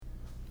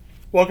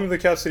Welcome to the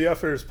Cap City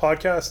Outfitters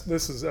podcast.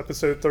 This is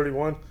episode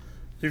 31.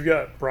 You've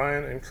got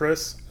Brian and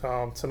Chris.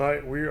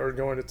 Tonight we are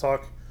going to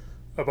talk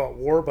about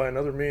war by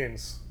another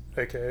means,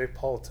 aka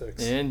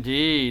politics.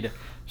 Indeed.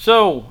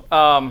 So,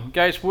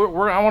 guys, I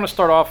want to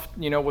start off,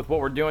 with what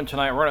we're doing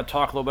tonight. We're going to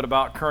talk a little bit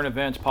about current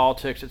events,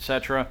 politics,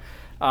 etc.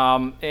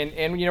 And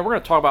we're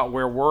going to talk about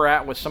where we're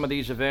at with some of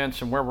these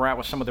events and where we're at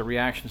with some of the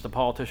reactions the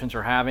politicians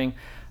are having.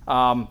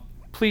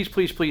 Please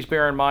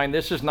bear in mind,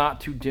 this is not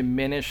to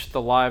diminish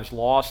the lives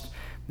lost.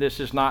 This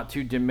is not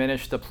to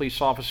diminish the police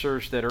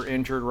officers that are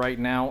injured right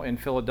now in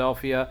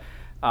Philadelphia.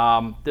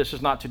 This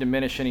is not to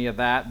diminish any of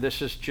that.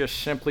 This is just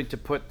simply to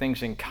put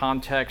things in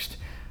context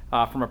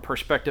from a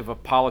perspective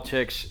of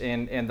politics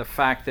and the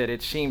fact that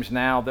it seems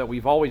now that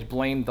we've always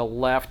blamed the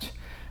left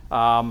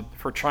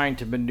for trying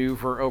to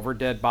maneuver over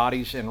dead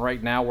bodies, and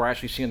right now we're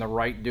actually seeing the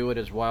right do it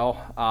as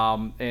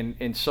well.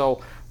 And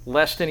so,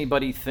 lest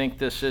anybody think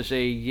this is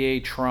a yay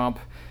Trump,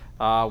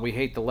 we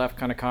hate the left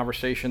kind of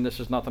conversation. This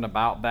is nothing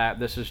about that.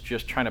 This is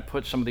just trying to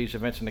put some of these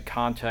events into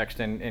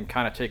context and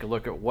kind of take a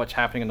look at what's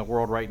happening in the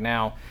world right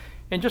now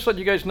and just let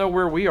you guys know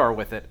where we are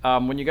with it.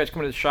 When you guys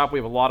come into the shop, we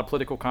have a lot of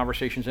political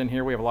conversations in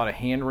here. We have a lot of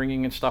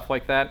hand-wringing and stuff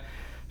like that.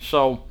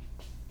 So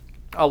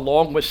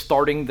along with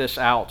starting this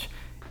out,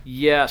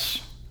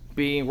 yes,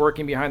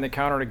 working behind the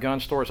counter at a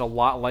gun store is a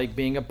lot like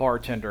being a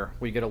bartender.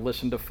 We get to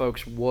listen to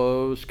folks'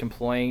 woes,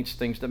 complaints,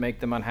 things that make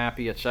them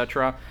unhappy,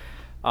 etc.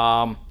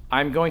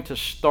 I'm going to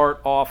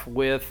start off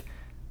with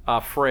a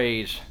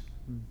phrase,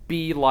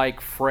 be like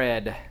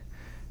Fred.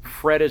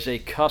 Fred is a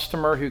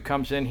customer who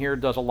comes in here,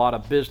 does a lot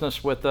of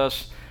business with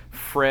us.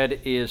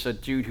 Fred is a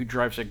dude who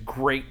drives a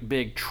great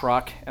big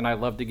truck, and I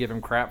love to give him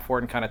crap for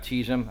it and kind of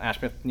tease him,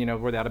 ask me if,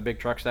 were they out of big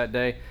trucks that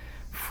day.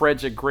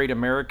 Fred's a great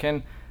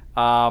American.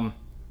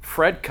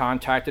 Fred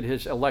contacted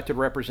his elected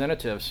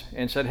representatives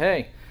and said,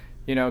 hey,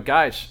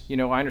 guys, I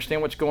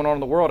understand what's going on in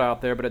the world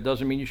out there, but it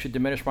doesn't mean you should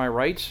diminish my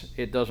rights.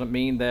 It doesn't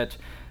mean that,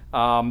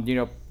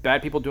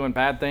 bad people doing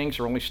bad things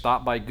are only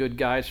stopped by good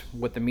guys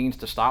with the means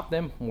to stop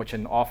them, which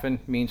often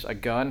means a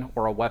gun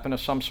or a weapon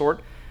of some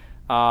sort.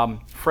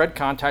 Fred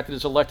contacted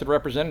his elected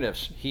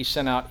representatives. He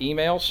sent out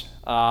emails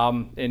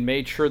and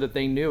made sure that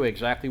they knew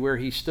exactly where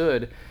he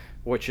stood,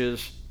 which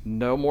is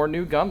no more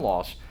new gun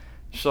laws.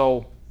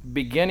 So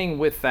beginning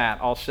with that,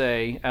 I'll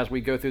say, as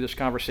we go through this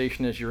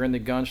conversation, as you're in the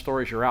gun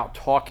store, as you're out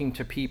talking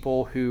to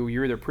people who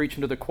you're either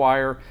preaching to the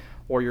choir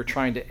or you're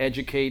trying to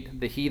educate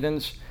the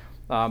heathens,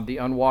 the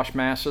unwashed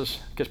masses,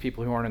 because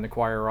people who aren't in the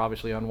choir are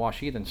obviously unwashed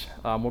heathens.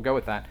 We'll go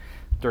with that.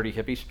 Dirty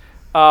hippies.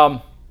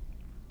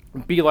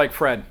 Be like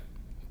Fred.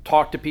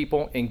 Talk to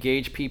people,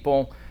 engage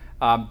people,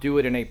 do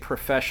it in a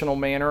professional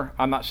manner.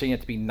 I'm not saying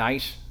it to be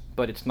nice,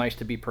 but it's nice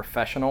to be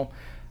professional.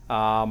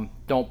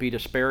 Don't be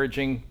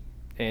disparaging.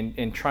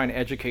 And trying to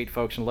educate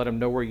folks and let them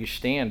know where you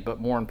stand, but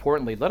more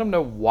importantly, let them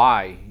know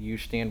why you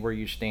stand where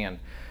you stand.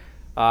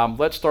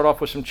 Let's start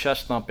off with some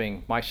chest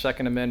thumping. My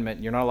Second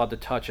Amendment, you're not allowed to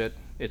touch it.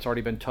 It's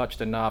already been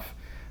touched enough.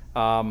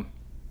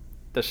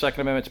 The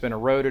Second Amendment's been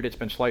eroded. It's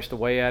been sliced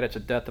away at. It's a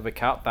death of a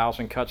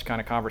thousand cuts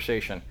kind of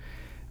conversation.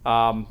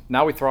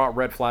 Now we throw out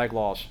red flag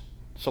laws.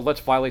 So let's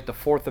violate the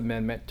Fourth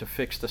Amendment to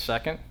fix the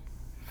Second.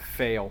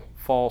 Fail.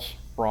 False.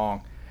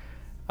 Wrong.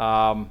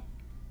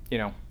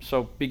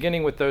 So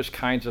beginning with those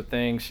kinds of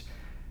things,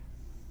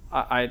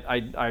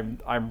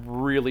 I'm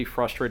really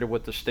frustrated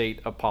with the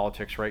state of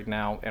politics right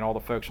now and all the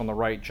folks on the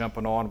right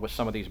jumping on with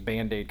some of these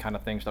Band-Aid kind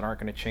of things that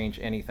aren't going to change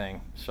anything.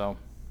 So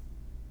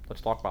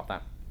let's talk about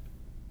that.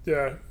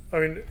 Yeah, I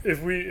mean,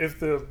 if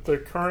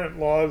the current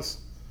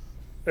laws,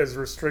 as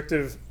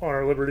restrictive on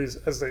our liberties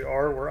as they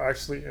are, were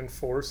actually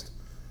enforced,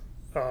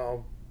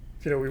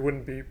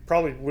 we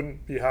probably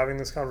wouldn't be having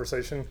this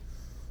conversation.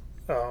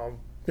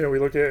 We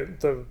look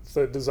at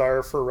the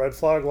desire for red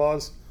flag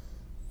laws.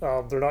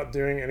 They're not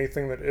doing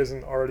anything that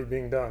isn't already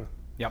being done.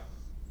 Yep.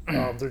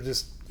 They're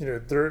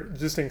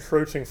just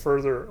encroaching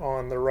further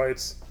on the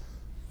rights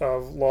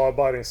of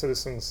law-abiding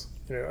citizens.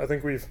 I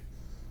think we've,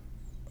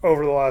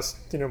 over the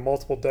last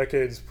multiple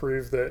decades,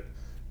 proved that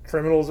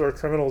criminals are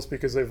criminals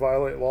because they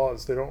violate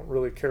laws. They don't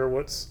really care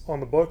what's on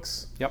the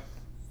books. Yep.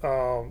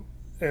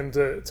 And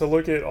to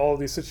look at all of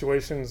these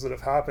situations that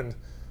have happened,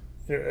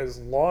 as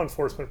law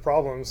enforcement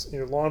problems,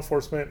 law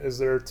enforcement is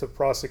there to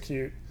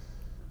prosecute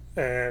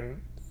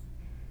and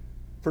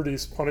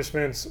produce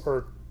punishments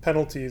or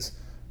penalties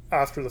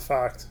after the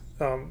fact.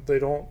 They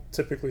don't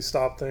typically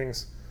stop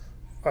things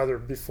either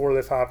before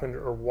they've happened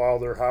or while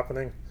they're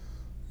happening.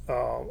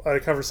 I had a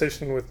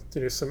conversation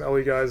with some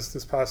LE guys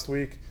this past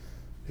week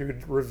who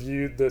had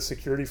reviewed the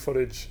security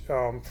footage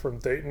from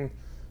Dayton.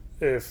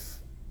 If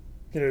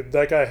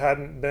that guy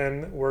hadn't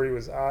been where he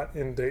was at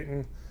in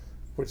Dayton,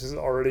 which is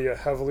already a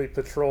heavily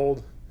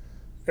patrolled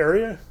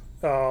area,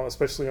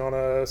 especially on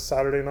a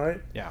Saturday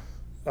night. Yeah.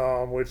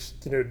 Which,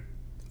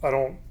 I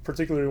don't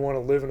particularly want to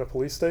live in a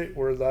police state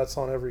where that's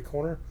on every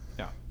corner.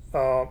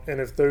 Yeah.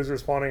 And if those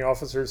responding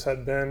officers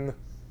had been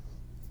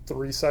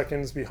 3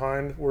 seconds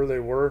behind where they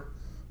were,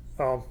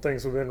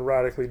 things would have been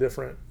radically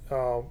different.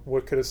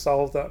 What could have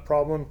solved that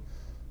problem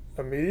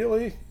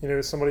immediately,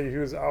 somebody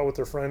who's out with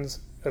their friends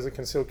as a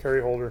concealed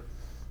carry holder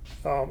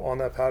on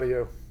that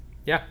patio.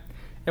 Yeah.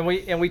 And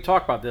we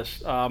talk about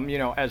this,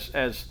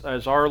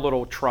 as our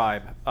little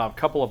tribe, a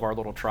couple of our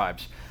little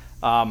tribes.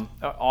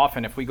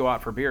 Often, if we go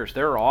out for beers,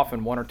 there are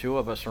often one or two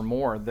of us or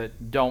more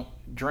that don't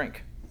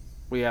drink.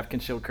 We have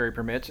concealed carry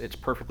permits. It's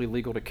perfectly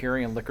legal to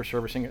carry in liquor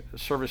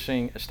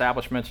servicing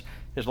establishments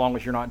as long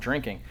as you're not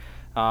drinking.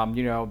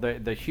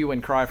 The hue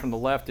and cry from the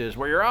left is,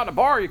 well, you're out in a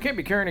bar, you can't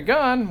be carrying a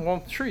gun.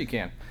 Well, sure you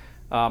can.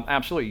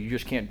 Absolutely, you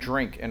just can't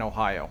drink in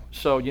Ohio.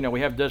 So,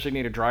 we have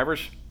designated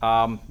drivers.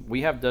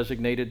 We have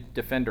designated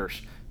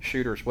defenders,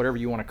 shooters, whatever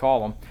you want to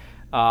call them,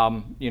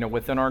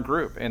 within our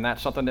group. And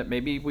that's something that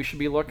maybe we should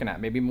be looking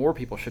at. Maybe more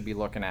people should be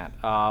looking at.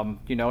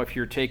 If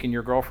you're taking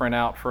your girlfriend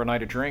out for a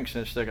night of drinks,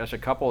 and as a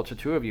couple, it's the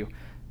two of you,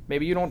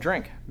 maybe you don't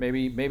drink.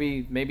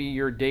 Maybe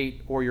your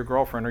date or your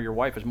girlfriend or your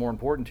wife is more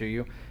important to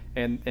you,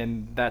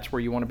 and that's where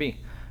you want to be.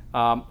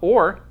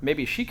 Or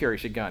maybe she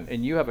carries a gun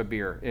and you have a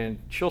beer and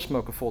she'll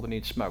smoke a full that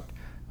needs smoked.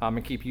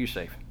 And keep you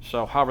safe.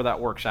 So however that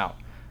works out,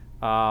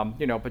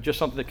 but just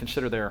something to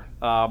consider there.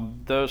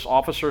 Those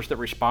officers that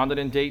responded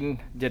in Dayton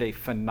did a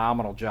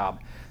phenomenal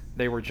job.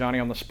 They were Johnny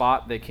on the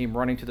spot. They came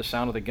running to the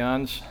sound of the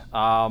guns,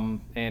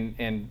 and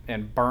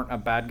burnt a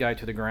bad guy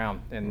to the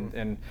ground.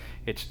 And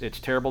it's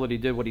terrible that he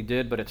did what he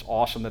did, but it's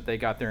awesome that they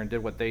got there and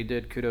did what they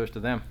did. Kudos to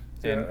them.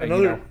 And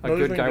another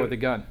good guy with a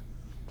gun.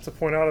 To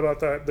point out about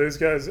that, those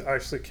guys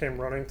actually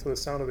came running to the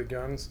sound of the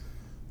guns.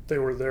 They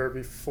were there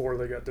before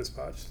they got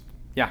dispatched.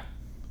 Yeah.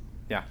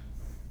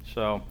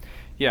 So,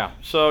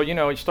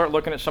 you start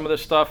looking at some of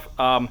this stuff,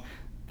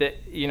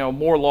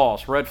 more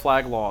laws, red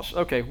flag laws.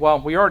 Okay, well,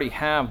 we already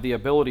have the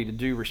ability to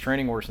do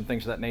restraining orders and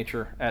things of that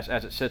nature as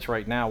it sits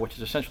right now, which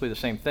is essentially the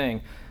same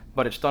thing,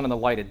 but it's done in the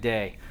light of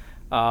day.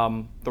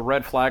 The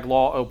red flag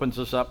law opens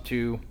us up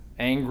to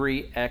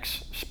angry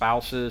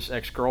ex-spouses,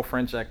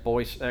 ex-girlfriends,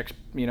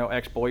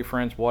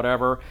 ex-boyfriends,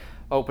 whatever.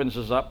 Opens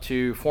us up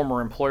to former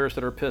employers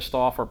that are pissed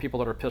off or people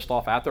that are pissed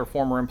off at their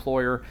former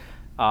employer.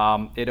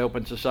 It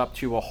opens us up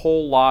to a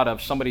whole lot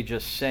of somebody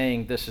just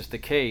saying this is the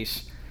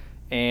case,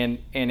 and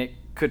it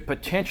could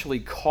potentially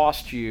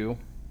cost you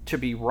to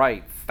be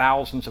right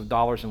thousands of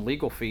dollars in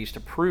legal fees to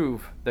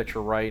prove that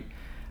you're right.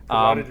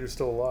 Provided you're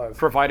still alive.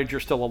 Provided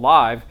you're still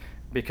alive,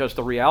 because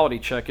the reality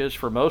check is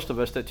for most of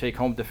us that take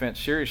home defense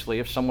seriously,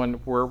 if someone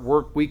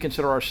we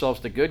consider ourselves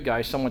the good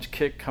guy, someone's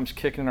comes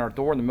kicking in our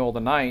door in the middle of the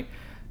night,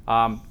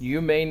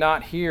 you may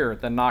not hear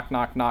the knock,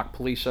 knock, knock,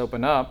 police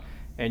open up.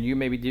 And you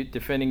may be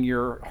defending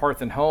your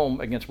hearth and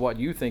home against what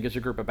you think is a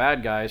group of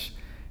bad guys.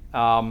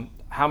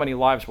 How many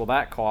lives will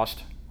that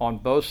cost on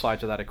both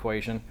sides of that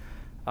equation?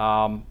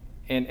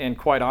 And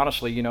quite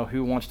honestly,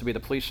 who wants to be the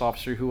police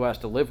officer who has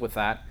to live with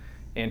that,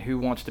 and who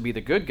wants to be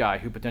the good guy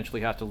who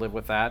potentially has to live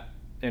with that,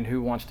 and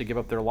who wants to give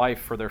up their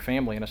life for their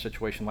family in a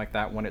situation like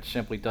that when it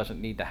simply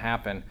doesn't need to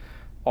happen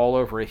all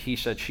over a he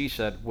said, she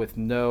said with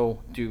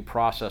no due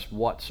process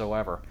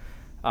whatsoever.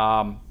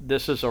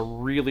 This is a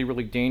really,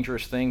 really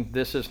dangerous thing.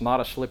 This is not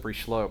a slippery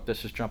slope.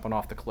 This is jumping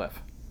off the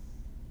cliff.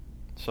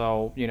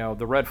 So,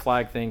 the red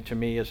flag thing to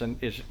me is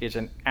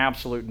an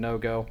absolute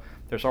no-go.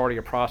 There's already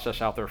a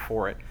process out there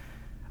for it.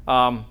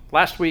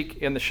 Last week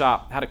in the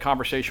shop, had a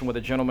conversation with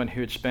a gentleman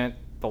who had spent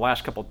the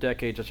last couple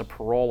decades as a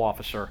parole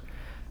officer.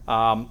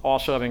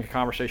 Also having a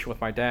conversation with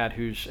my dad,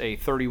 who's a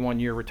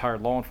 31-year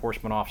retired law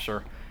enforcement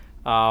officer.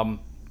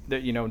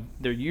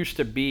 There used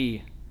to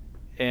be,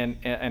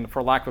 and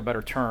for lack of a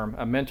better term,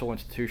 a mental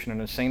institution,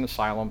 an insane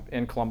asylum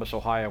in Columbus,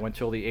 Ohio,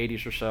 until the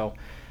 80s or so,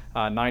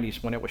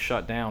 90s, when it was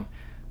shut down.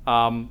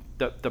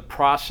 The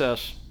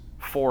process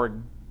for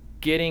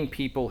getting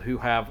people who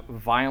have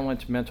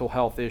violent mental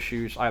health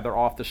issues either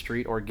off the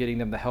street or getting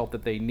them the help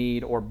that they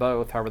need, or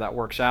both, however that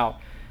works out,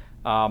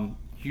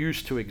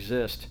 used to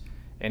exist,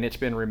 and it's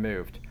been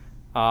removed.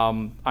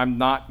 I'm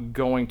not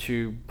going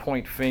to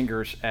point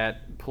fingers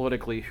at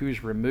politically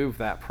who's removed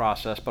that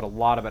process, but a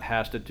lot of it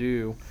has to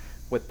do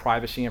with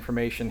privacy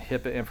information,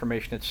 HIPAA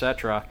information,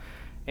 etc.,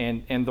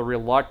 and the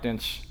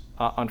reluctance,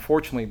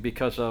 unfortunately,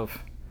 because of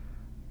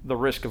the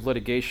risk of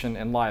litigation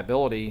and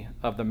liability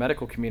of the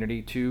medical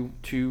community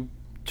to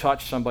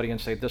touch somebody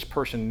and say this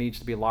person needs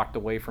to be locked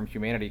away from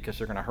humanity because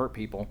they're going to hurt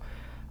people.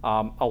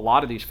 A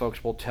lot of these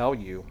folks will tell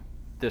you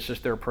this is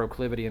their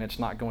proclivity and it's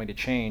not going to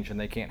change and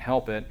they can't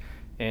help it,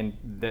 and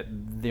that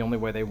the only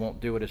way they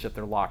won't do it is if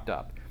they're locked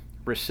up.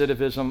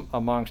 Recidivism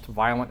amongst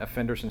violent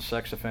offenders and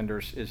sex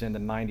offenders is in the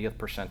 90th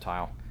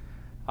percentile.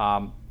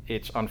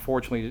 It's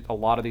unfortunately a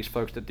lot of these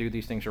folks that do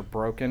these things are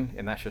broken,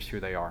 and that's just who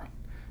they are.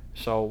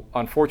 So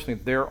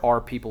unfortunately, there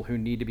are people who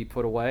need to be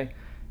put away,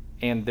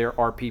 and there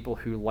are people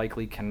who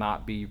likely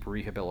cannot be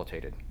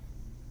rehabilitated.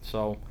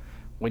 So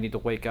we need to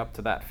wake up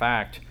to that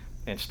fact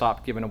and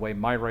stop giving away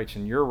my rights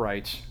and your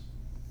rights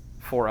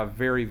for a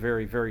very,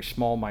 very, very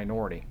small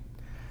minority.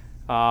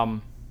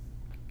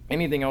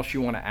 Anything else you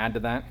want to add to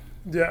that?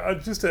 Yeah,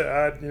 just to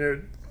add,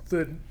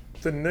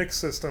 the NICS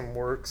system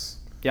works.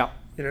 Yeah.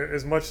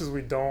 As much as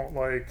we don't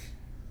like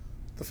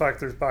the fact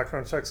there's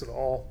background checks at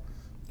all,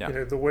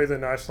 yeah. The way the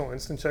National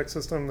Instant Check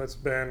system that's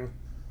been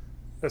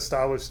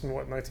established in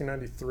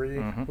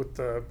 1993 with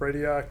the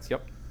Brady Act.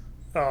 Yep.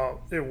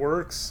 It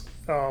works,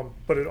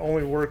 but it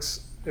only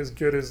works as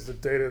good as the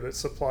data that's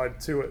supplied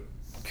to it.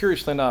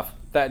 Curiously enough,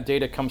 that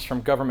data comes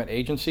from government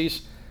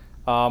agencies,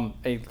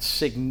 a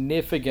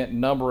significant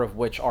number of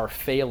which are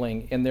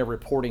failing in their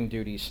reporting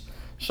duties.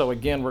 So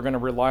again, we're going to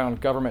rely on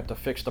government to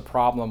fix the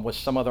problem with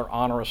some other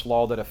onerous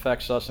law that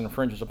affects us and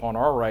infringes upon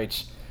our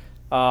rights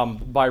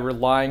by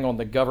relying on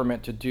the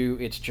government to do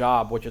its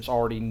job, which it's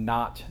already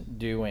not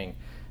doing.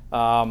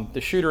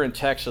 The shooter in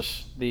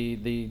Texas,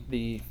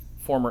 the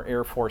former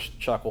Air Force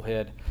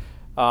chucklehead,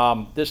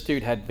 this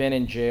dude had been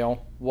in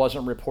jail,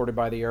 wasn't reported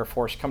by the Air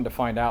Force. Come to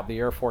find out, the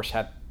Air Force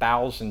had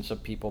thousands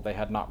of people they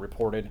had not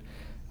reported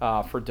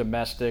for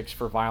domestics,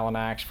 for violent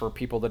acts, for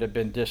people that had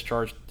been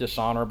discharged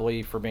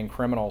dishonorably, for being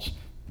criminals.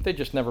 They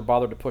just never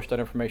bothered to push that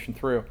information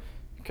through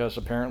because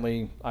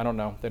apparently, I don't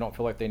know, they don't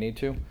feel like they need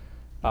to.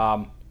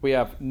 We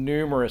have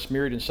numerous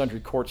myriad and sundry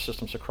court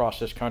systems across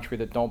this country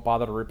that don't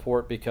bother to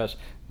report because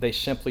they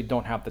simply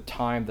don't have the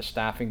time, the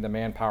staffing, the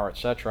manpower,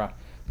 etc.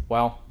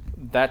 Well,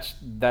 that's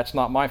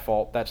not my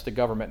fault. That's the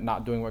government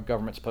not doing what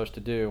government's supposed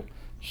to do.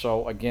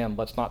 So again,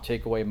 let's not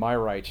take away my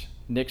rights.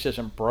 NICS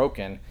isn't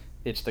broken.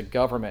 It's the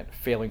government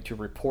failing to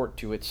report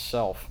to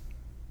itself.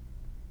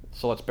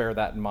 So let's bear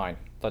that in mind.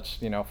 Let's,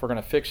 if we're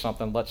going to fix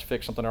something, let's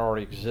fix something that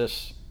already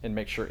exists and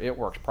make sure it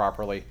works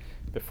properly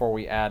before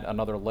we add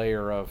another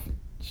layer of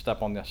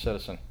step on the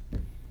citizen.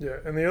 Yeah,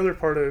 and the other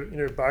part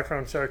of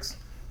background checks,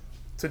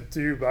 to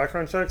do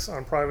background checks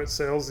on private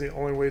sales, the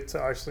only way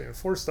to actually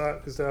enforce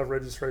that is to have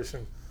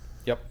registration.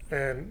 Yep.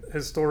 And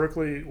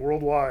historically,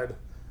 worldwide,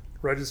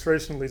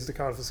 registration leads to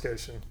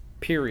confiscation.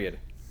 Period.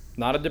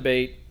 Not a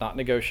debate, not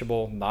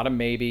negotiable, not a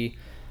maybe.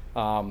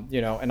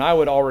 And I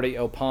would already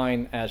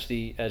opine as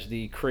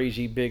the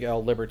crazy big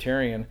L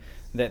libertarian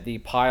that the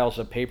piles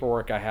of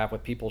paperwork I have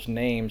with people's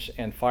names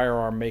and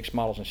firearm makes,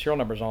 models, and serial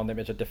numbers on them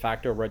is a de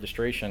facto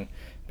registration,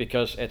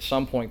 because at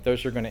some point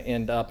those are going to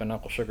end up in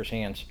Uncle Sugar's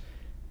hands.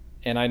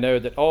 And I know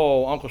that,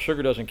 Uncle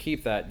Sugar doesn't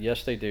keep that.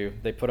 Yes, they do.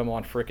 They put them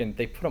on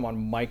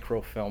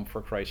microfilm,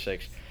 for Christ's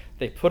sakes.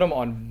 They put them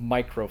on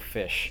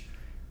microfiche.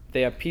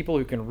 They have people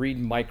who can read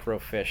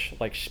microfiche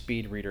like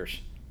speed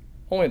readers.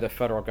 Only the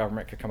federal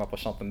government could come up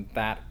with something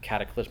that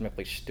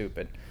cataclysmically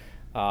stupid.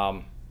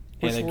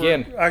 Which and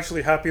again, we're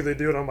actually happy they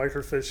do it on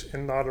microfiche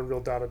and not a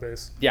real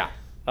database. Yeah,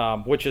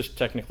 which is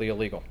technically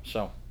illegal.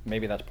 So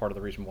maybe that's part of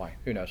the reason why.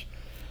 Who knows?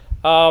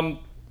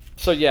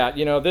 So yeah,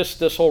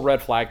 this whole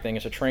red flag thing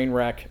is a train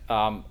wreck,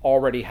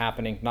 already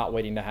happening, not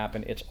waiting to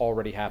happen. It's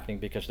already happening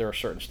because there are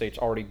certain states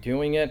already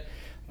doing it.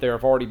 There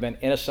have already been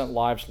innocent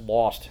lives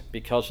lost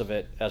because of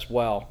it as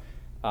well,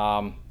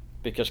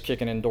 because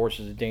kicking indoors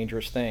is a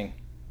dangerous thing.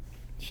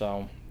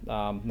 So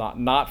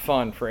not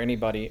fun for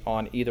anybody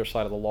on either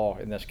side of the law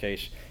in this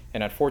case.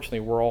 And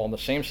unfortunately, we're all on the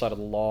same side of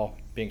the law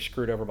being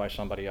screwed over by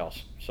somebody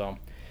else. So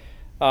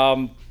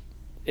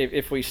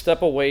if we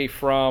step away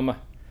from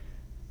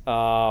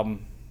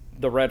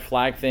the red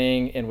flag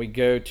thing and we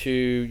go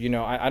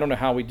to, I don't know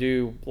how we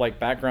do like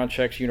background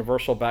checks,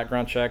 universal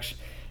background checks.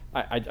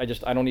 I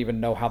don't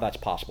even know how that's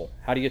possible.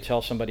 How do you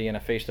tell somebody in a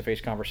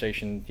face-to-face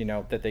conversation,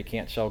 that they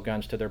can't sell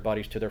guns to their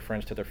buddies, to their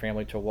friends, to their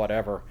family, to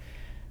whatever?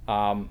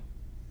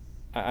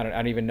 I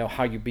don't even know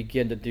how you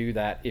begin to do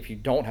that. If you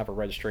don't have a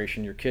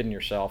registration, you're kidding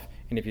yourself.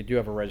 And if you do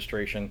have a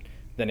registration,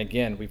 then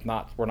again,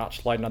 we're not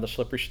sliding on the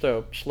slippery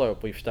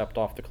slope. We've stepped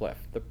off the cliff.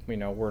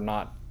 We're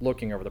not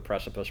looking over the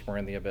precipice. We're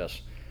in the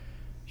abyss.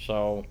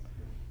 So,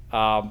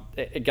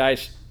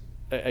 guys,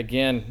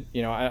 again,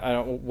 I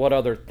don't. What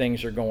other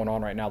things are going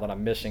on right now that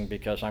I'm missing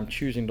because I'm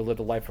choosing to live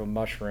the life of a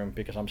mushroom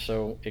because I'm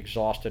so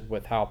exhausted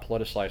with how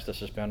politicized this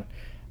has been.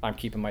 I'm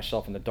keeping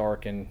myself in the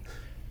dark and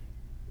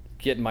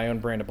getting my own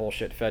brand of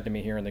bullshit fed to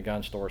me here in the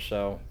gun store.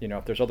 So,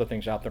 if there's other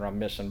things out there I'm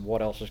missing,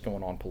 what else is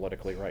going on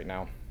politically right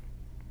now?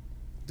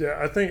 Yeah,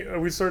 I think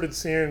we started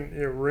seeing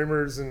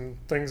rumors and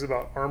things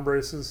about arm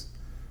braces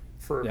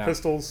for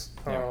pistols.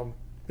 Yeah.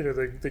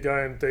 The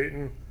guy in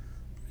Dayton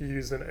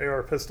used an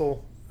AR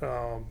pistol.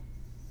 AR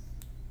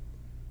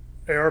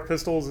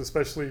pistols,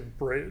 especially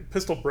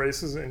pistol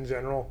braces in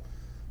general,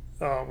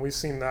 we've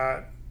seen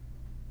that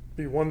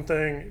be one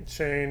thing,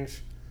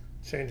 change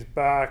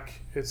back.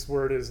 It's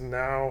where it is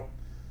now.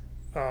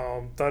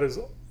 That is,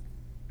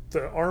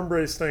 the arm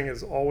brace thing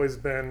has always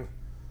been,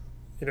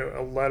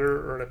 a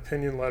letter or an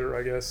opinion letter,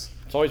 I guess.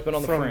 It's always been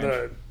on the fringe.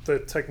 From the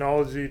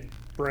technology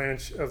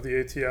branch of the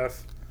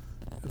ATF.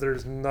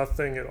 There's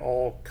nothing at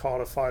all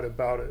codified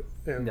about it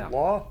in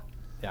law.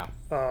 Yeah.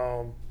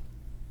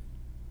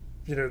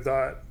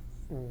 That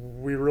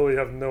we really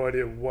have no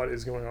idea what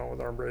is going on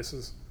with arm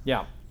braces.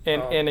 Yeah.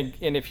 And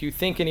if you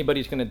think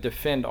anybody's going to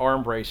defend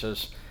arm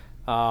braces,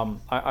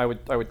 I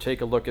would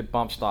take a look at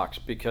bump stocks,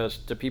 because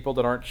to people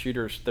that aren't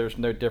shooters, there's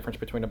no difference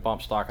between a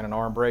bump stock and an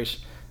arm brace.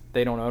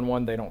 They don't own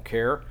one. They don't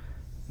care.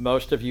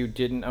 Most of you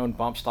didn't own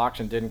bump stocks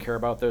and didn't care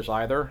about those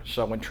either.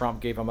 So when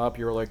Trump gave them up,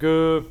 you were like,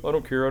 I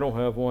don't care. I don't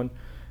have one.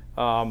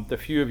 The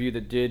few of you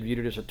that did viewed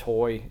it as a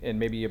toy, and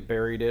maybe you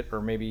buried it,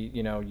 or maybe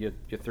you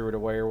threw it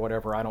away or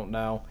whatever. I don't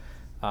know.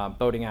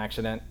 boating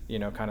accident,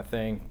 kind of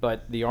thing.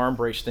 But the arm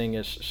brace thing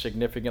is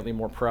significantly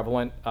more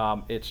prevalent.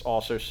 It's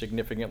also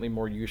significantly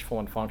more useful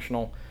and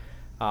functional.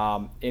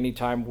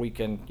 Anytime we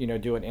can,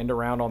 do an end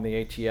around on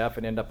the ATF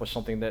and end up with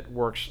something that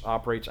works,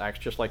 operates, acts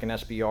just like an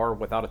SBR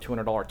without a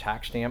 $200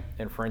 tax stamp,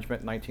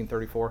 infringement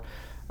 1934,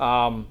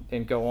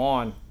 and go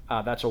on,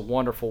 that's a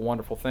wonderful,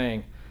 wonderful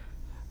thing.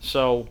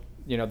 So,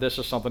 this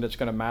is something that's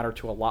going to matter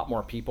to a lot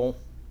more people.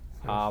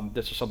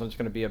 This is something that's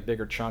going to be a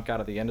bigger chunk out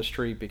of the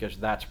industry because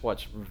that's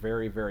what's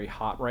very, very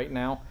hot right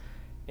now.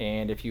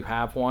 And if you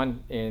have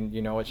one, and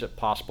is it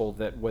possible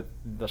that with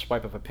the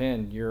swipe of a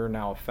pen, you're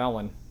now a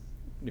felon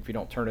if you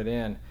don't turn it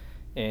in,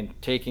 and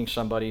taking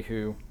somebody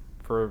who,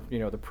 for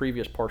the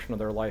previous portion of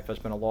their life, has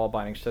been a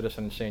law-abiding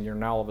citizen and saying you're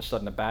now all of a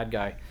sudden a bad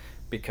guy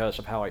because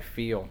of how I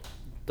feel,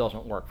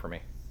 doesn't work for me.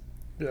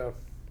 Yeah.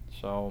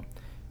 So,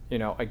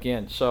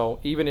 again,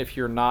 so even if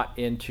you're not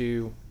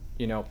into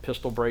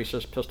pistol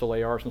braces, pistol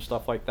ARs and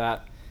stuff like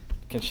that,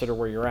 consider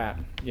where you're at,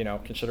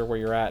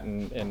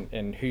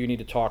 and who you need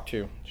to talk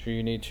to, who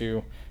you need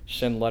to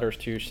send letters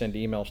to, send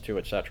emails to,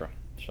 etc.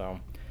 So,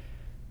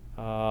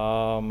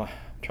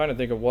 trying to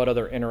think of what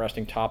other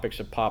interesting topics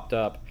have popped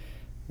up,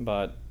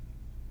 but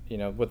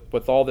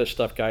with all this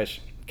stuff, guys,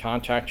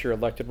 contact your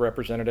elected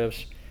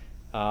representatives.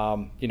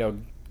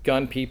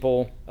 Gun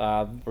people,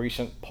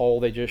 recent poll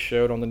they just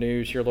showed on the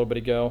news here a little bit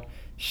ago,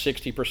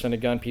 60%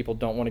 of gun people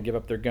don't want to give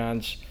up their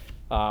guns.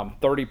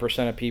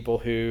 30% of people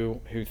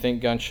who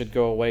think guns should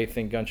go away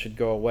think guns should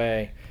go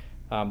away.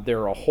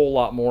 There are a whole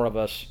lot more of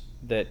us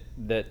that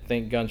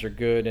think guns are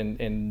good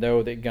and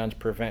know that guns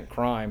prevent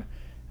crime.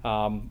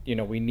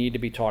 We need to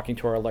be talking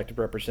to our elected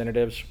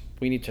representatives.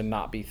 We need to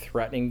not be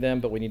threatening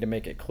them, but we need to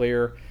make it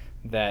clear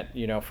that,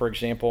 for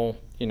example,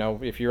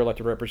 if your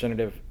elected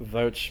representative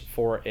votes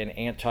for an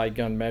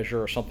anti-gun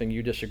measure or something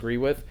you disagree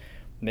with,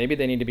 maybe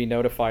they need to be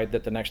notified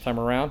that the next time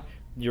around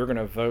you're going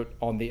to vote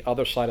on the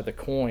other side of the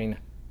coin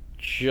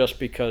just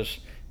because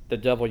the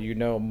devil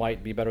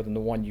might be better than the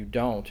one you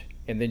don't,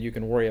 and then you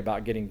can worry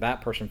about getting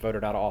that person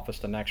voted out of office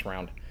the next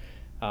round.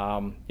 I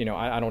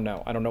don't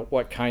know. I don't know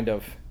what kind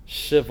of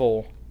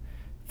civil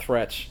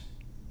threats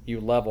you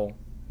level,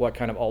 what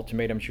kind of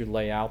ultimatums you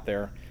lay out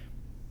there,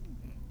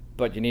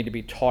 but you need to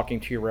be talking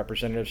to your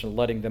representatives and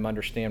letting them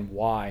understand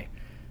why.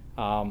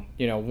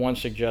 One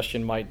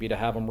suggestion might be to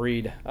have them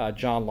read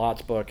John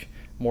Lott's book,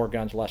 More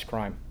Guns, Less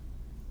Crime.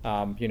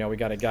 We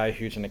got a guy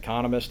who's an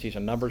economist, he's a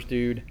numbers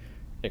dude,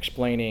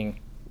 explaining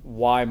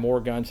why more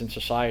guns in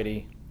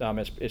society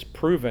is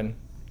proven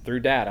through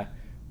data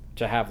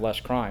to have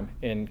less crime.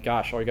 And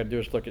gosh, all you got to do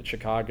is look at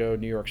Chicago,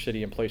 New York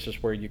City, and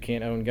places where you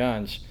can't own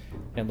guns,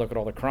 and look at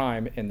all the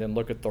crime, and then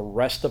look at the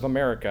rest of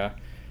America,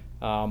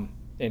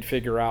 and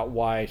figure out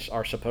why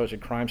our supposed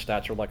crime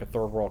stats are like a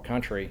third world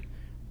country,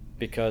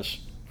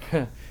 because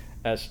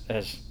as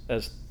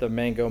the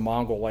Mango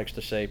Mongol likes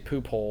to say,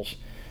 poop holes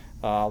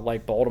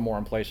like Baltimore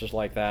and places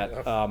like that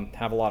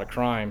have a lot of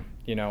crime.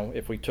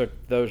 If we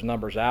took those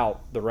numbers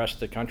out, the rest of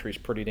the country is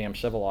pretty damn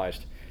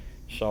civilized.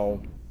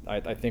 So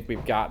I think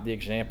we've got the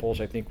examples.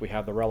 I think we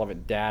have the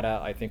relevant data.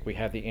 I think we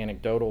have the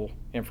anecdotal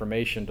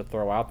information to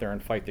throw out there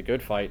and fight the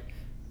good fight.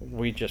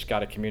 We just got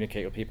to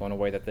communicate with people in a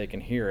way that they can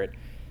hear it.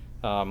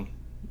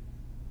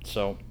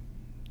 So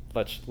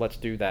let's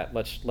do that.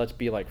 Let's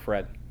be like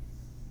Fred.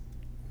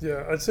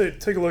 Yeah, I'd say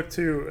take a look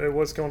too at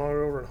what's going on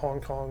over in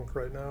Hong Kong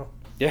right now.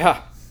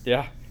 Yeah.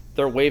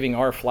 They're waving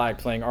our flag,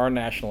 playing our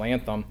national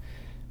anthem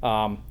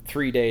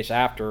 3 days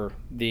after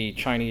the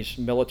Chinese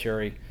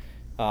military,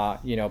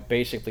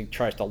 basically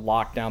tries to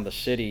lock down the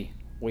city.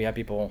 We have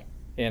people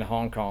in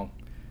Hong Kong,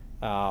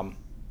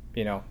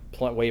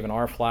 waving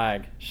our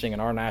flag, singing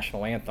our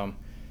national anthem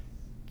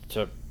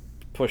to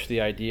push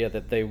the idea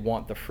that they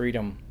want the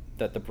freedom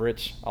that the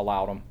Brits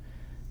allowed them.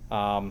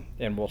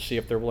 And we'll see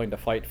if they're willing to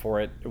fight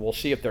for it. We'll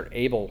see if they're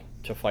able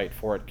to fight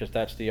for it, because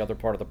that's the other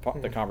part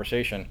of the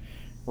conversation.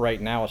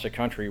 Right now, as a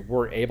country,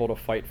 we're able to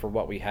fight for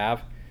what we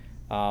have.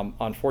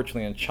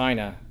 Unfortunately, in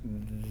China,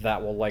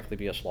 that will likely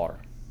be a slaughter.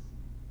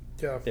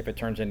 Yeah. If it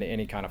turns into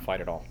any kind of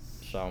fight at all.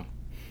 So,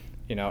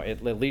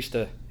 at least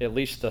the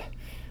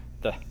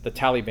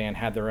Taliban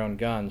had their own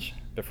guns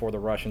before the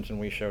Russians and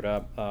we showed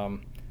up.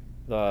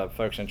 The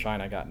folks in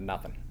China got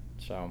nothing.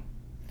 So,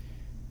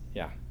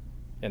 yeah,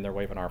 and they're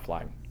waving our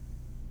flag.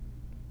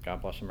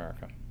 God bless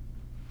America.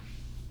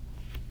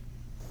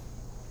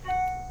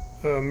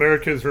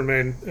 America has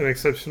remained an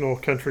exceptional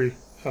country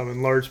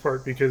in large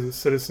part because as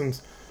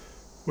citizens,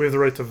 we have the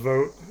right to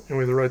vote and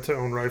we have the right to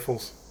own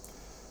rifles.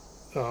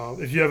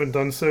 If you haven't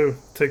done so,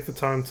 take the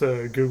time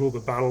to Google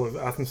the Battle of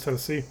Athens,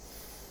 Tennessee.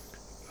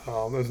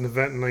 There was an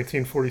event in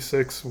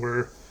 1946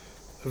 where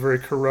a very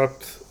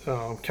corrupt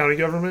county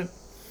government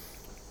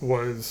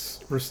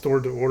was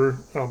restored to order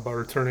by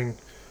returning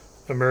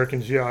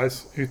American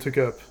GIs who took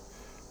up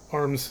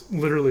arms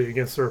literally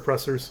against their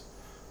oppressors.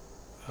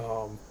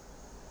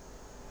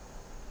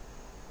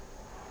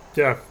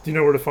 Yeah, you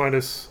know where to find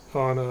us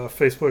on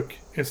Facebook,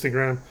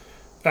 Instagram,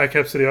 at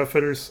Cap City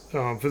Outfitters.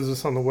 Visit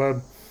us on the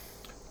web,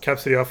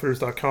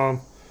 capcityoutfitters.com,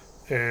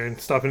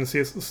 and stop in and see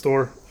us at the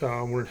store.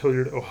 We're in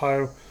Hilliard,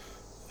 Ohio,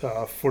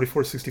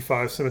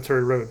 4465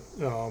 Cemetery Road.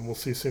 We'll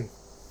see you soon.